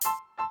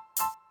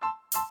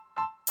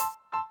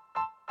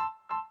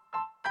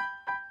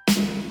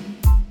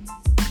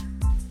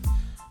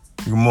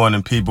Good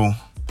morning, people.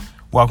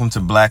 Welcome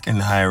to Black in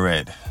Higher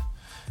Ed.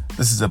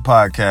 This is a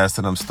podcast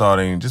that I'm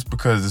starting just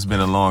because it's been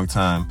a long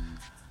time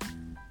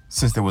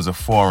since there was a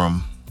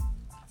forum.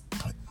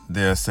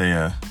 There's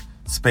a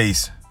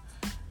space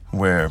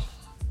where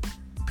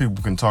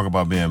people can talk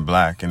about being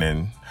black and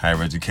in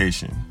higher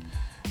education.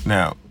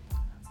 Now,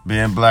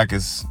 being black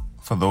is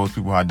for those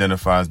people who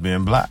identify as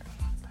being black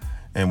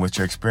and what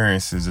your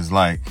experiences is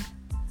like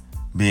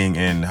being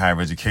in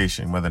higher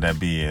education, whether that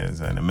be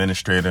as an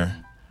administrator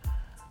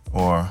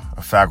or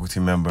a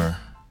faculty member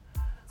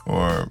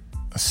or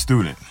a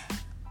student.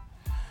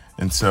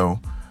 And so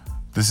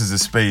this is a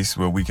space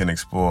where we can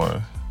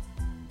explore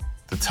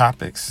the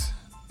topics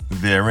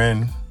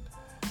therein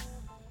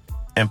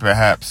and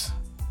perhaps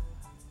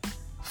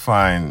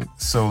find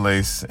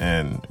solace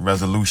and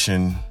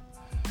resolution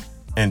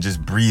and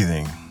just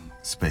breathing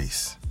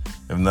space,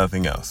 if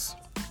nothing else.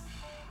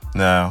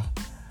 Now,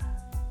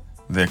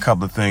 there are a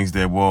couple of things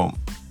that we'll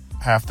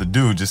have to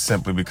do just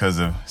simply because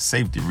of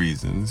safety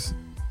reasons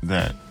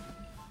that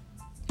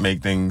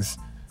make things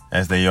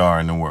as they are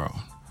in the world.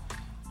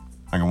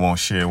 I won't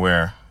share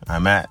where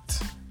I'm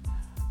at.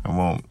 I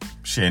won't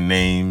share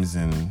names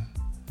and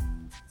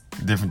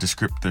different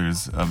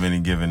descriptors of any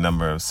given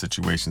number of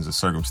situations or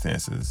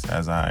circumstances,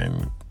 as I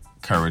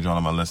encourage all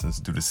of my listeners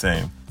to do the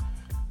same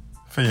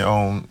for your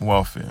own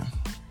welfare.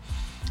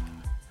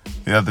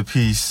 The other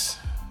piece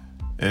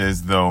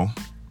is, though,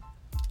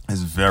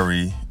 it's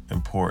very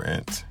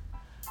important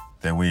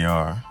that we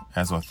are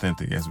as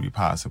authentic as we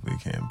possibly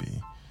can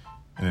be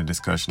in the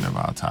discussion of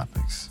our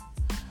topics.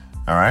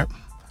 All right?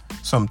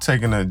 So I'm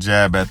taking a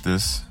jab at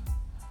this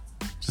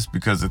just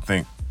because I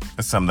think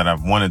it's something that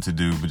I've wanted to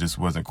do, but just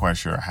wasn't quite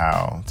sure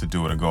how to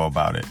do it or go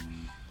about it.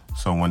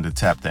 So I wanted to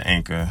tap the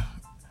Anchor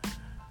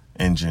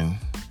engine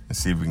and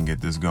see if we can get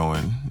this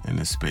going in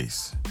this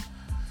space.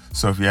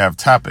 So if you have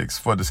topics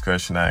for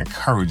discussion, I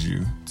encourage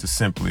you to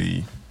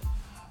simply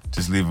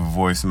just leave a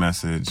voice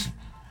message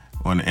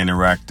on the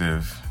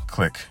interactive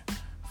click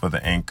for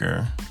the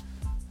Anchor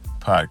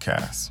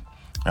podcast.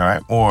 All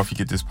right. Or if you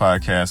get this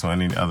podcast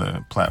on any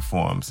other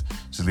platforms,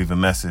 just leave a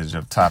message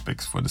of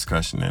topics for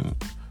discussion and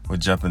we'll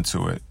jump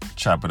into it,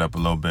 chop it up a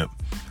little bit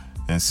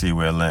and see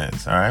where it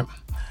lands. All right.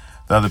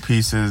 The other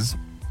piece is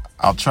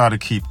I'll try to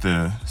keep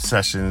the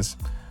sessions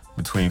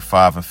between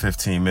 5 and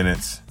 15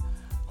 minutes.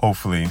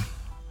 Hopefully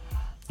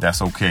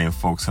that's okay, and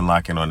folks can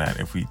lock in on that.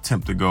 If we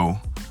tend to go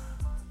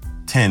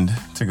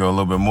a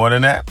little bit more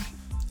than that,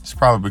 it's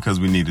probably because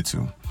we needed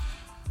to.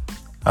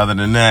 Other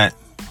than that,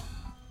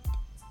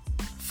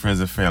 friends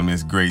and family,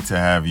 it's great to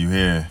have you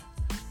here.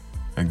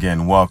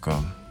 Again,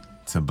 welcome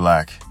to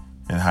Black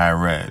in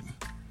Higher Ed.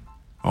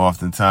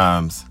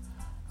 Oftentimes,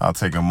 I'll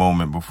take a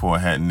moment before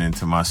heading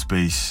into my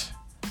space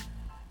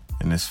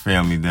in this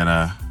family that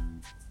I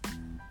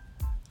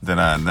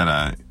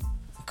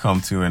come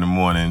to in the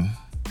morning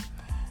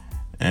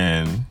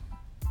and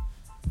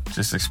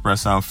just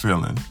express how I'm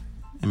feeling.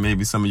 And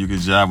maybe some of you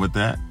could jive with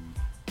that.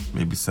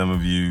 Maybe some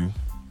of you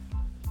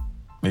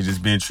may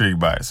just be intrigued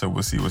by it. So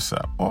we'll see what's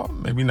up. Or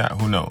maybe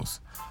not. Who knows?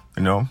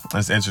 You know,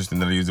 it's interesting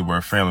that I use the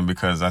word family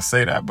because I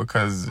say that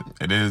because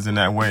it is in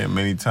that way. And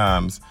many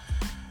times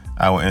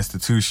our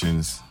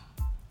institutions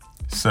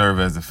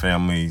serve as the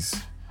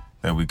families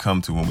that we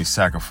come to when we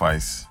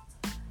sacrifice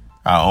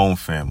our own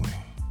family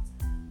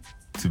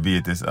to be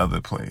at this other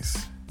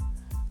place.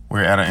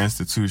 We're at our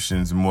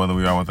institutions more than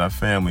we are with our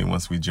family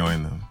once we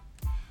join them.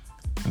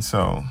 And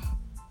so,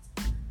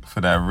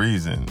 for that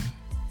reason,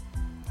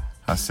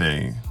 I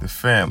say the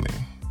family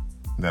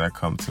that I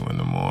come to in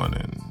the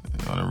morning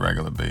on a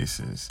regular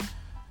basis,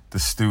 the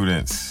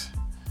students,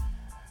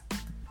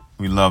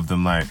 we love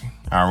them like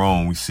our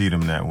own. We see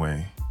them that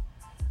way.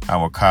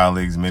 Our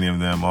colleagues, many of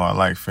them are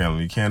like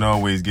family. You can't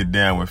always get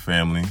down with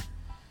family.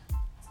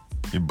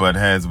 You butt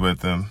heads with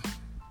them.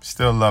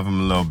 Still love them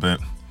a little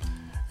bit.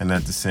 And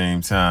at the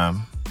same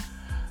time,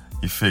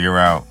 you figure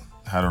out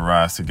how to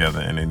rise together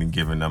in any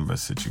given number of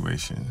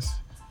situations.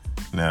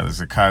 Now,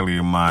 there's a colleague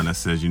of mine that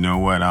says, you know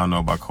what, I don't know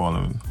about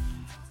calling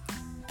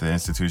the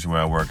institution where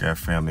I work at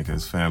family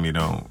because family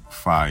don't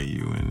fire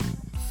you and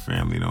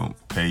family don't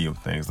pay you and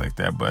things like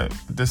that. But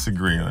I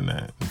disagree on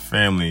that.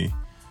 Family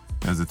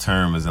as a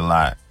term is a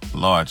lot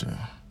larger,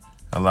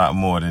 a lot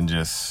more than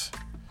just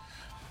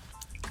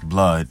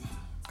blood,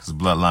 because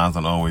bloodlines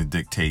don't always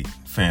dictate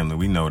family.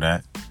 We know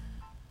that.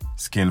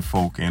 Skin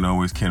folk ain't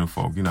always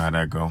kinfolk. You know how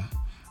that go. All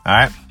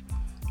right?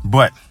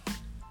 But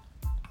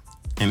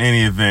in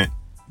any event,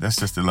 that's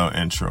just a little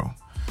intro.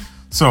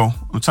 So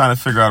I'm trying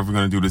to figure out if we're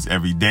going to do this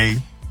every day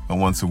or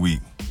once a week.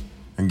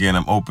 Again,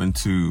 I'm open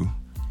to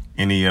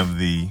any of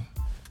the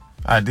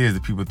ideas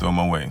that people throw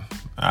my way.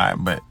 All right?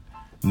 But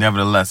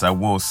nevertheless, I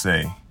will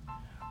say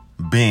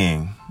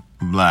being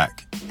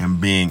black and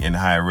being in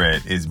higher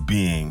ed is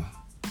being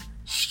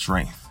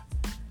strength,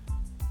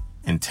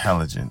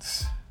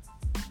 intelligence,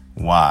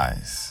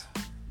 wise,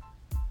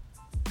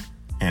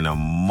 and a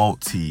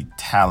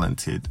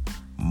multi-talented,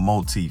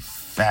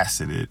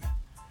 multifaceted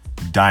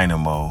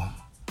dynamo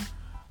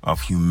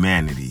of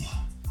humanity,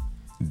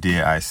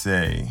 dare I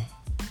say,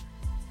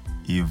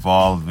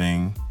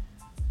 evolving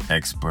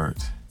expert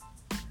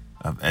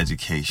of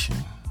education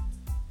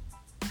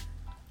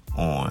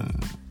on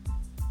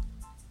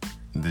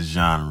the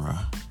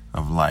genre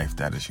of life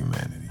that is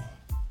humanity.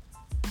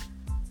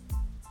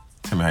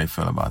 Tell me how you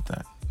feel about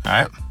that. All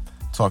right?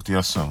 Talk to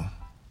you soon.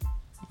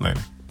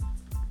 Later.